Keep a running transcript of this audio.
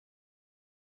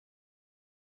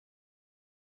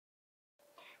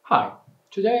Hi,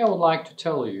 today I would like to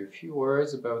tell you a few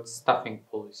words about staffing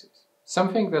policies.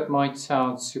 Something that might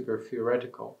sound super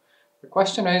theoretical. The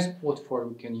question is what for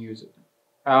we can use it.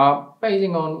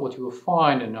 Basing on what you will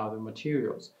find in other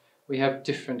materials, we have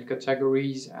different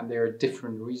categories and there are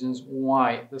different reasons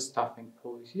why the staffing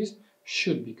policies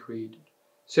should be created.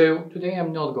 So today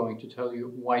I'm not going to tell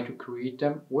you why to create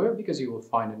them, where because you will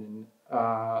find it in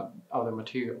other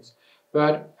materials.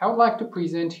 But I would like to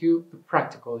present you a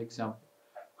practical example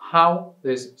how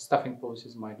these staffing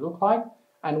policies might look like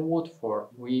and what for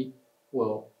we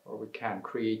will or we can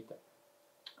create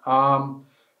them.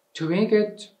 To make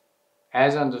it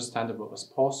as understandable as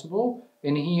possible,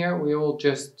 in here we will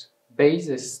just base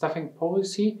this staffing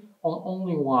policy on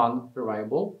only one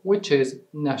variable, which is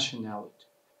nationality.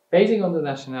 Basing on the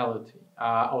nationality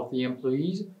of the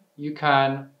employees, you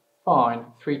can find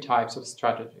three types of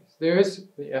strategies. There is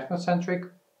the ethnocentric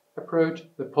approach,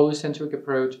 the polycentric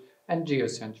approach, and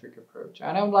geocentric approach.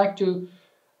 And I would like to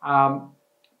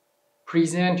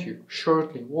present you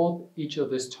shortly what each of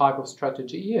this type of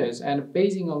strategy is, and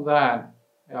basing on that,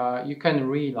 you can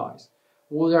realize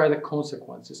what are the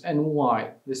consequences and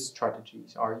why these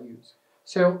strategies are used.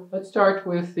 So let's start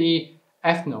with the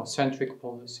ethnocentric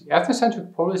policy.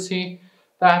 Ethnocentric policy,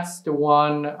 that's the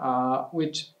one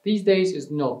which these days is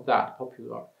not that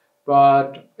popular.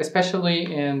 But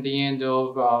especially in the end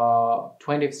of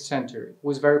 20th century,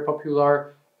 was very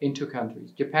popular in two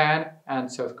countries, Japan and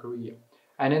South Korea.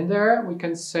 And in there, we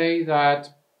can say that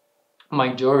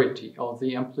majority of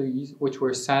the employees which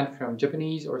were sent from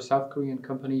Japanese or South Korean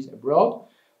companies abroad,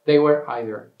 they were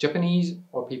either Japanese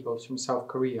or people from South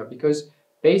Korea, because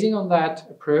basing on that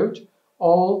approach,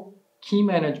 all key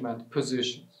management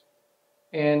positions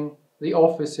in the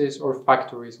offices or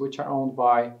factories which are owned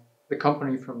by the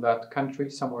company from that country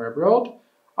somewhere abroad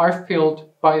are filled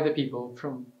by the people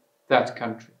from that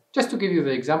country. Just to give you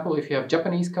the example, if you have a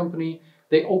Japanese company,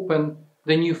 they open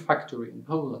the new factory in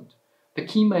Poland. The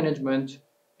key management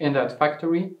in that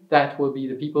factory, that will be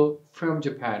the people from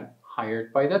Japan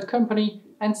hired by that company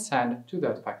and sent to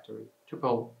that factory, to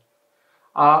Poland.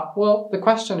 Well, the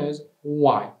question is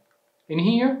why? In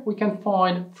here, we can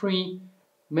find three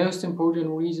most important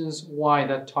reasons why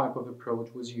that type of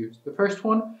approach was used. The first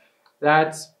one,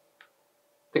 that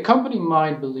the company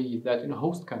might believe that in a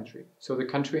host country, so the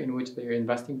country in which they are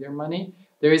investing their money,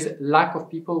 there is lack of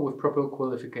people with proper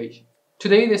qualification.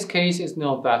 Today, this case is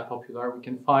not that popular. We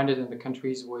can find it in the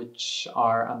countries which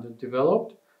are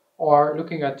underdeveloped, or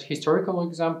looking at historical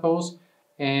examples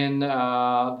in the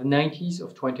 90s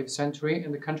of 20th century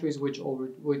in the countries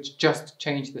which just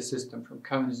changed the system from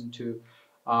communism to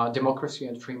democracy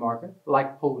and free market,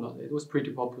 like Poland. It was pretty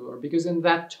popular because in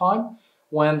that time,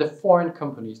 when the foreign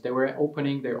companies, they were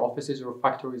opening their offices or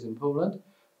factories in Poland,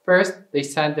 first they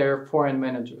sent their foreign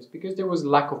managers because there was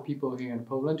lack of people here in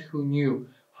Poland who knew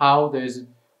how this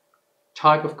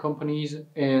type of companies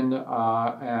in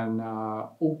an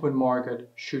open market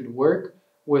should work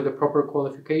with the proper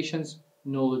qualifications,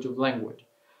 knowledge of language.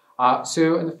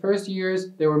 So in the first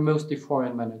years, they were mostly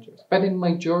foreign managers. But in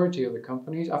majority of the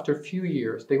companies, after a few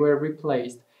years, they were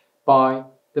replaced by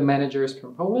the managers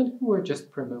from Poland who were just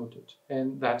promoted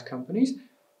in that companies.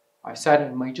 I said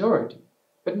in majority,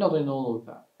 but not in all of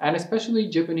that. And especially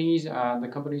Japanese and the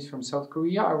companies from South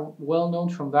Korea are well known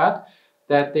from that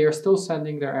they are still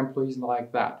sending their employees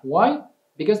like that. Why?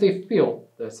 Because they feel,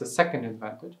 that's a second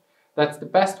advantage, that's the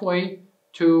best way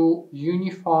to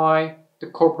unify the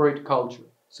corporate culture.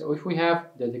 So if we have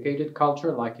dedicated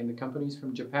culture, like in the companies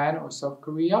from Japan or South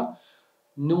Korea,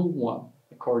 no one,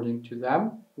 according to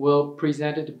them, will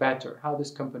present it better, how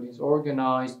this company is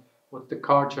organized, what the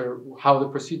culture, how the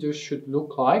procedures should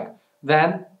look like,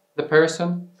 than the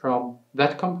person from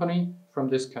that company, from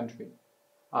this country.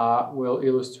 Will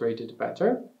illustrate it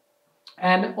better.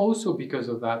 And also because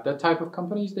of that, that type of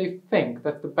companies, they think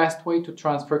that's the best way to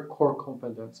transfer core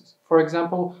competences. For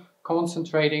example,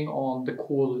 concentrating on the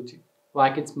quality,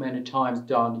 like it's many times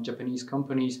done in Japanese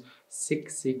companies,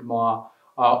 Six Sigma,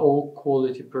 all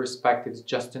quality perspectives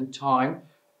just in time.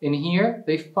 In here,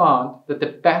 they found that the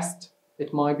best,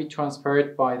 it might be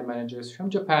transferred by the managers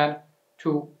from Japan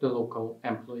to the local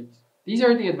employees. These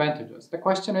are the advantages. The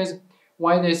question is,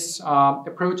 why this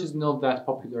approach is not that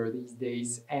popular these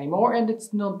days anymore, and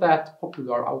it's not that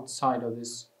popular outside of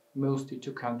this mostly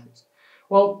two countries.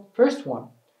 Well, first one,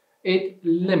 it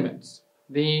limits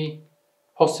the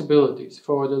possibilities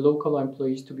for the local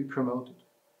employees to be promoted.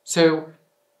 So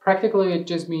practically it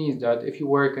just means that if you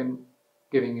work in,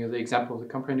 giving you the example of the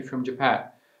company from Japan,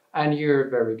 and you're a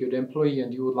very good employee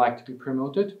and you would like to be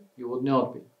promoted, you would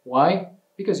not be. Why?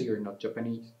 Because you're not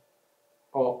Japanese.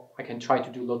 or I can try to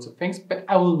do lots of things, but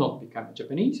I will not become a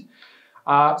Japanese.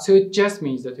 So it just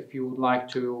means that if you would like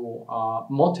to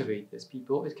motivate these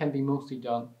people, it can be mostly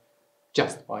done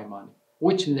just by money,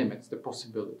 which limits the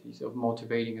possibilities of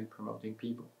motivating and promoting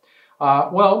people.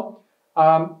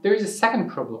 There is a second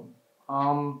problem.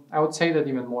 I would say that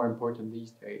even more important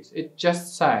these days. It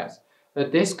just says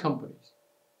that these companies,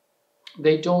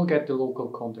 they don't get the local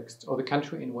context or the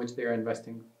country in which they are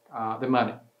investing the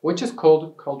money, which is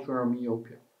called cultural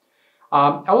myopia.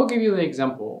 I will give you the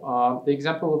example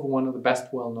of one of the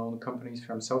best well-known companies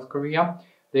from South Korea.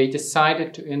 They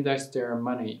decided to invest their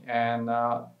money in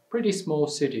a pretty small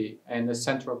city in the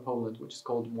central Poland, which is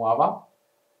called Mława.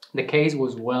 The case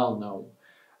was well known,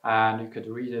 and you could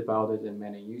read about it in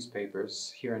many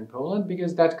newspapers here in Poland,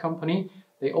 because that company,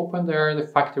 they opened there the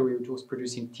factory which was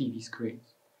producing TV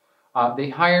screens. They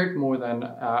hired more than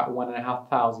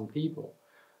 1,500 people,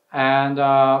 and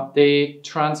they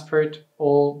transferred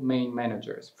all main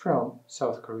managers from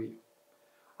South Korea.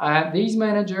 And these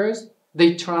managers,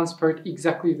 they transferred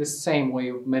exactly the same way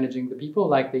of managing the people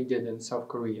like they did in South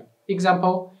Korea.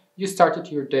 Example, you started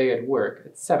your day at work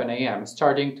at 7 a.m.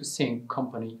 starting to sing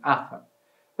company anthem.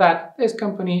 That this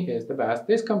company is the best,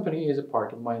 this company is a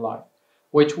part of my life,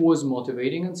 which was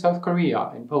motivating in South Korea.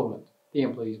 In Poland, the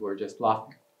employees were just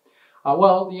laughing.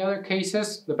 The other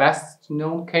cases, the best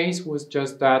known case was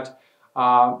just that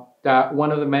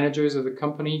one of the managers of the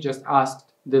company just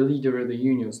asked the leader of the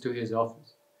unions to his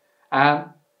office. And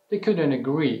they couldn't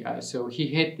agree, so he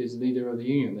hit this leader of the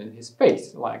union in his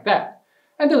face like that.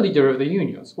 And the leader of the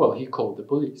unions, well, he called the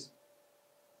police.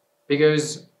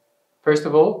 Because, first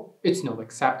of all, it's not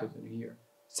accepted in here.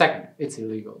 Second, it's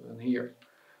illegal in here.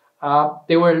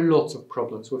 There were lots of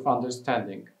problems with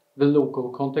understanding the local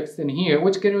context in here,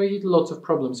 which created lots of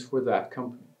problems for that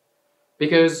company.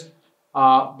 Because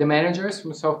the managers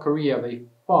from South Korea, they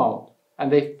found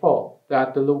and they thought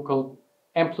that the local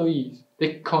employees,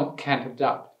 they can't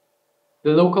adapt.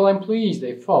 The local employees,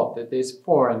 they thought that these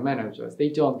foreign managers, they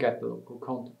don't get the local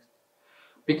context.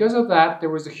 Because of that, there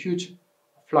was a huge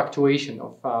fluctuation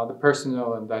of the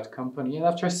personnel in that company, and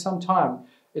after some time,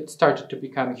 it started to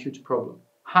become a huge problem.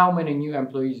 How many new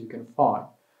employees you can find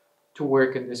to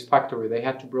work in this factory? They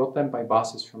had to bring them by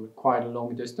buses from quite a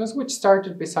long distance, which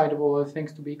started, beside all other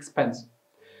things, to be expensive.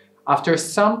 After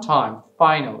some time,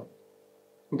 finally,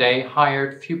 they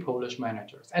hired few Polish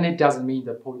managers. And it doesn't mean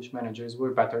that Polish managers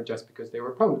were better just because they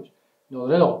were Polish. Not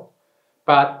at all.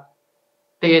 But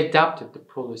they adapted the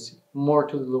policy more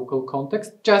to the local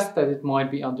context, just that it might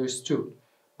be understood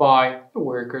by the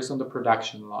workers on the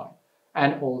production line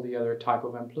and all the other type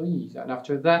of employees. And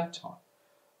after that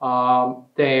time,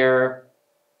 they're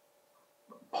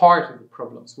part of the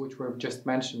problems which were just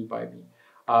mentioned by me.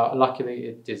 Luckily,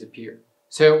 it disappeared.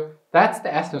 So that's the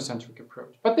ethnocentric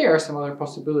approach. But there are some other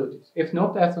possibilities. If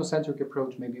not the ethnocentric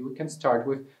approach, maybe we can start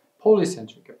with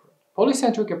polycentric approach.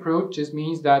 Polycentric approach just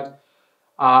means that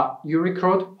you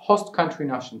recruit host country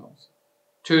nationals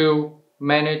to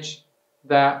manage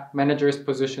the manager's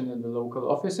position in the local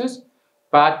offices,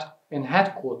 but in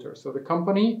headquarters of the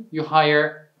company, you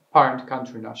hire parent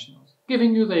country nationals.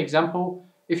 Giving you the example,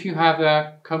 if you have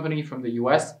a company from the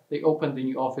US, they opened the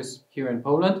new office here in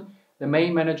Poland, the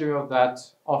main manager of that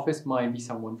office might be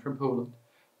someone from Poland.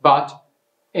 But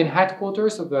in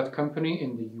headquarters of that company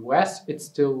in the US, it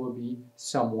still will be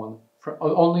someone,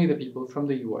 only the people from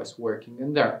the US working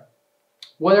in there.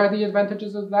 What are the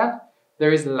advantages of that?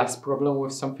 There is less problem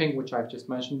with something which I've just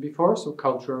mentioned before, so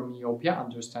cultural myopia,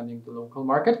 understanding the local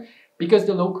market, because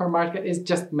the local market is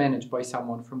just managed by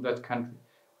someone from that country,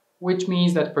 which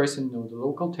means that person knows the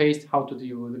local taste, how to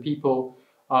deal with the people,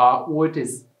 what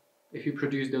is, if you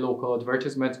produce the local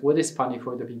advertisements, what is funny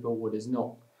for the people, what is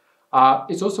not.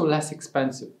 It's also less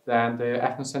expensive than the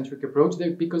ethnocentric approach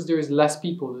because there is less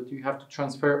people that you have to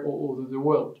transfer all over the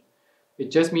world. It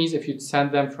just means if you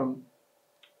send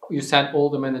all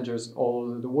the managers all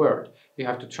over the world, you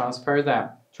have to transfer them,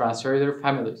 transfer their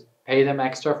families, pay them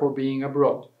extra for being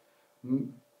abroad,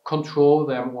 control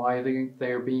them while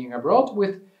they're being abroad.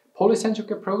 With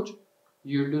polycentric approach,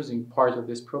 you're losing part of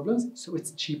these problems, so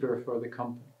it's cheaper for the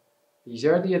company. These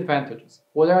are the advantages.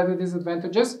 What are the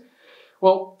disadvantages?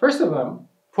 Well, first of them,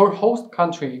 for host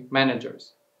country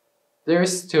managers, there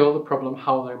is still the problem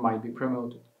how they might be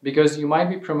promoted. Because you might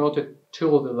be promoted to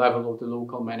the level of the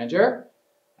local manager,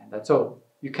 and that's all.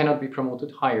 You cannot be promoted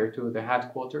higher to the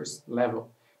headquarters level.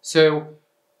 So,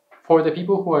 for the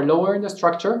people who are lower in the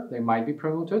structure, they might be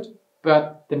promoted,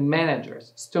 but the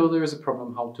managers, still there is a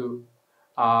problem how to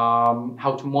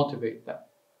motivate them.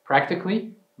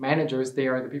 Practically, managers, they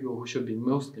are the people who should be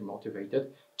mostly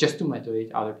motivated just to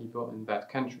motivate other people in that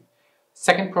country.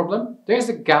 Second problem, there's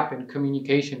a gap in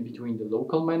communication between the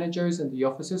local managers and the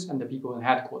offices and the people in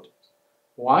headquarters.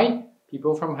 Why?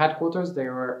 People from headquarters, they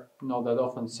were not that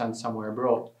often sent somewhere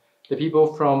abroad. The people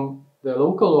from the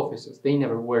local offices, they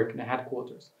never work in the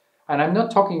headquarters. And I'm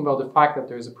not talking about the fact that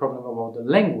there's a problem about the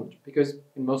language, because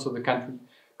in most of the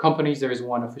companies there is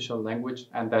one official language,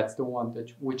 and that's the one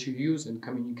which you use in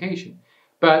communication.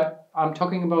 But I'm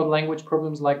talking about language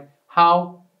problems like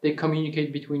how they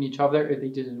communicate between each other if they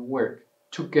didn't work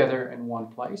together in one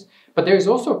place. But there is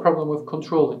also a problem with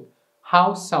controlling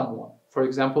how someone, for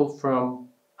example, from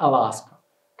Alaska,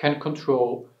 can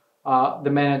control the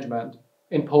management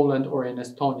in Poland or in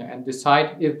Estonia and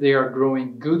decide if they are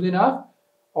growing good enough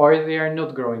or if they are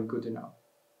not growing good enough.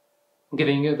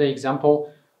 Giving you the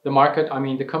example,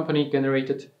 the company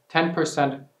generated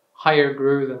 10% higher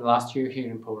growth than last year here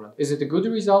in Poland. Is it a good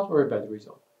result or a bad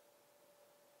result?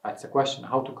 That's the question.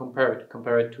 How to compare it?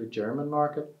 Compare it to a German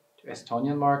market, to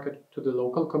Estonian market, to the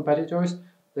local competitors.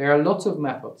 There are lots of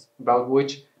methods about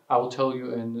which I will tell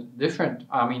you in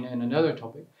another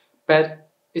topic, but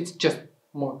it's just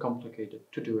more complicated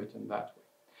to do it in that way.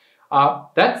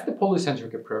 That's the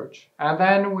polycentric approach. And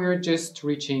then we're just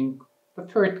reaching the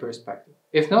third perspective.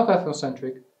 If not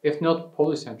ethnocentric, if not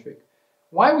polycentric,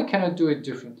 why we cannot do it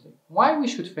differently? Why we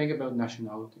should think about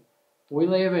nationality? We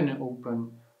live in an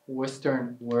open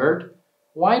Western world.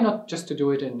 Why not just to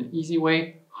do it in an easy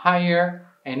way? Hire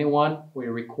anyone we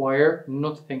require,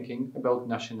 not thinking about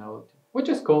nationality, which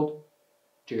is called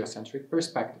geocentric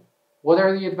perspective. What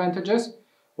are the advantages?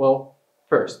 Well,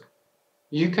 first,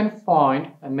 you can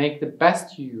find and make the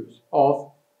best use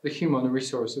of the human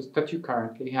resources that you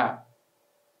currently have.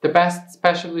 The best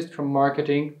specialist from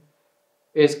marketing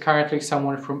is currently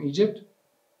someone from Egypt.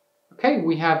 Okay,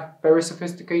 we have very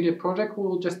sophisticated project. We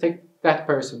will just take that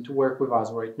person to work with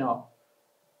us right now.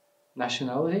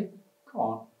 Nationality? Come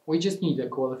on. We just need the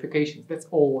qualifications. That's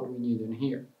all what we need in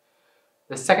here.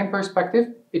 The second perspective,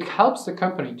 it helps the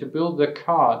company to build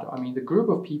the group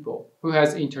of people who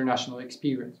has international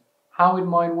experience. How it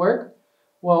might work?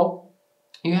 Well,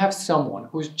 you have someone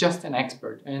who's just an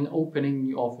expert in opening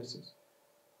new offices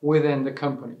within the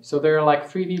company. So there are like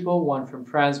 3 people, one from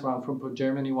France, one from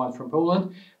Germany, one from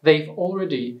Poland. They've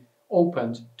already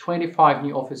opened 25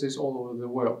 new offices all over the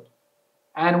world.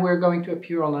 And we're going to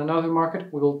appear on another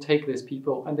market. We will take these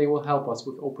people and they will help us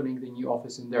with opening the new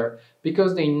office in there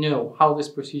because they know how these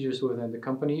procedures within the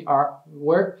company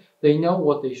work. They know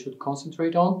what they should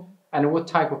concentrate on and what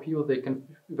type of people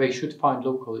they should find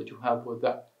locally to help with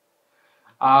that.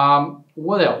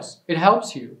 What else? It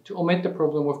helps you to omit the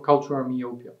problem with cultural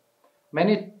myopia.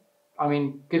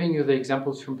 Giving you the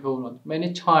examples from Poland,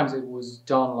 many times it was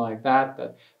done like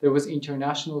that there was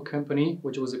international company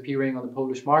which was appearing on the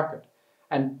Polish market.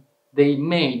 And they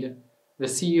made the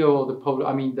CEO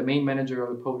of the main manager of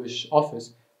the Polish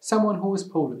office, someone who was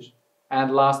Polish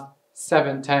and last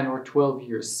 7, 10 or 12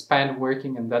 years spent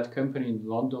working in that company in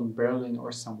London, Berlin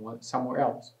or somewhere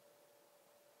else.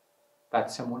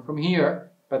 That's someone from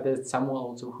here, but that's someone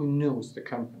also who knows the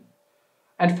company.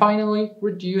 And finally,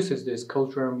 reduces this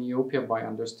cultural myopia by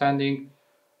understanding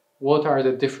what are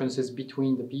the differences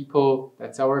between the people.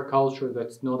 That's our culture,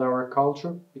 that's not our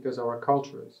culture, because our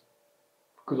culture is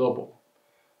global.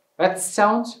 That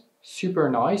sounds super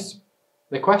nice.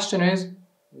 The question is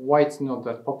why it's not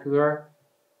that popular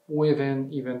within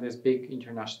even these big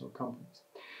international companies.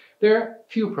 There are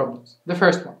few problems. The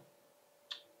first one,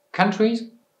 countries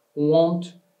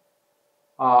want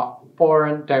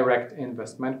foreign direct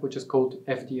investment, which is called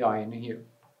FDI in here.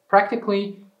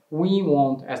 Practically, we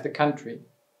want as the country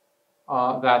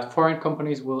that foreign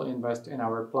companies will invest in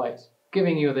our place.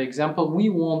 Giving you the example, we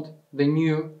want the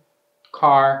new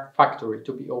car factory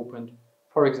to be opened,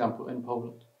 for example, in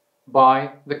Poland, by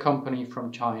the company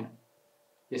from China.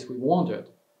 Yes, we want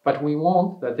it, but we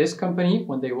want that this company,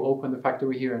 when they will open the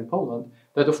factory here in Poland,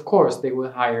 that of course they will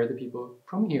hire the people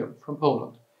from here, from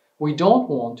Poland. We don't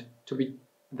want to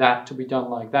be done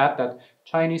like that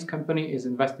Chinese company is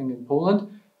investing in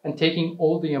Poland and taking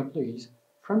all the employees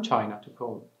from China to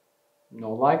Poland.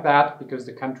 Not like that, because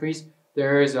the countries,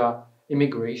 there is a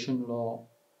immigration law.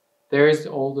 There is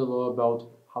all the law about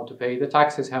how to pay the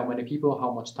taxes, how many people, how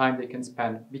much time they can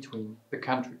spend between the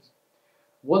countries.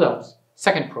 What else?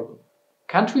 Second problem.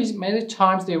 Countries, many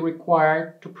times they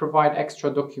require to provide extra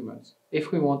documents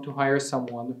if we want to hire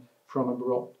someone from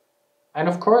abroad. And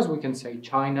of course we can say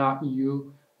China, EU,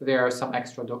 there are some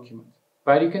extra documents.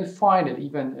 But you can find it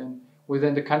even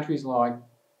within the countries, like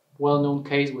well-known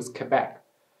case was Quebec.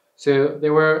 So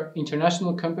there were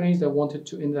international companies that wanted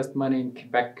to invest money in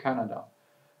Quebec, Canada.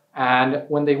 And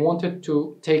when they wanted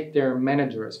to take their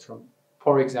managers from,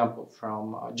 for example,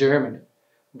 from Germany,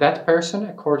 That person,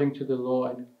 according to the law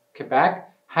in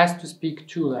Quebec, has to speak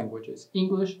two languages,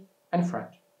 English and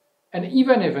French. And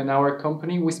even if in our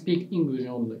company we speak English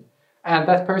only, and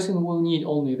that person will need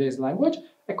only this language,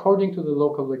 according to the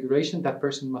local regulation, that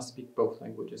person must speak both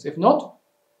languages. If not,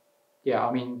 yeah,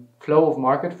 I mean, flow of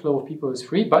market, flow of people is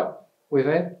free, but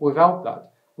without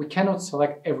that, we cannot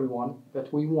select everyone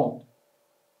that we want.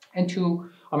 And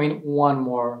one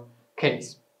more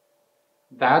case.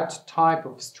 That type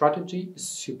of strategy is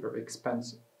super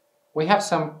expensive. We have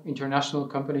some international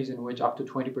companies in which up to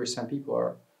 20% people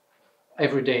are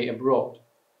every day abroad.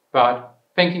 But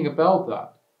thinking about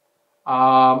that,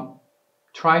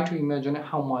 try to imagine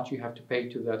how much you have to pay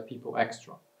to that people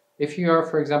extra. If you are,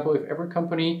 for example, if every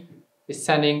company is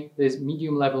sending this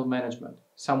medium level management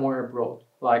somewhere abroad,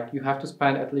 like you have to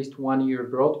spend at least 1 year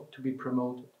abroad to be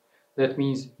promoted. That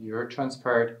means you're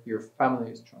transferred, your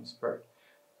family is transferred.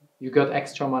 You got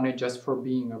extra money just for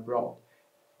being abroad.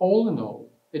 All in all,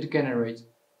 it generates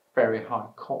very high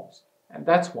cost. And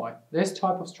that's why this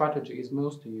type of strategy is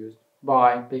mostly used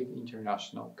by big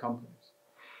international companies.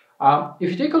 If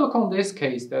you take a look on this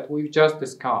case that we've just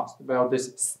discussed about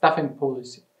this staffing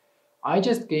policy, I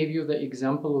just gave you the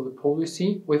example of the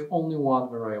policy with only one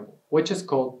variable, which is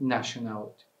called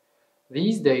nationality.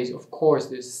 These days, of course,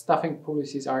 these staffing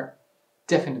policies are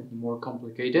definitely more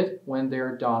complicated when they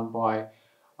are done by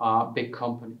big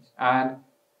companies. And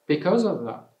because of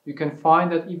that, you can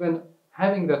find that even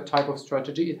having that type of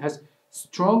strategy, it has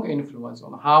strong influence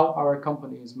on how our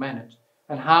company is managed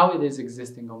and how it is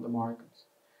existing on the markets.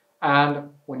 And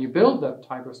when you build that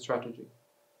type of strategy,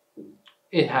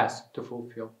 it has to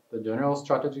fulfill the general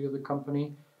strategy of the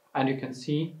company, and you can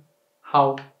see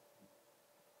how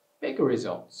big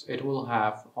results it will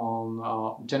have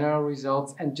on general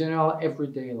results and general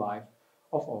everyday life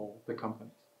of all the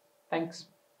companies. Thanks.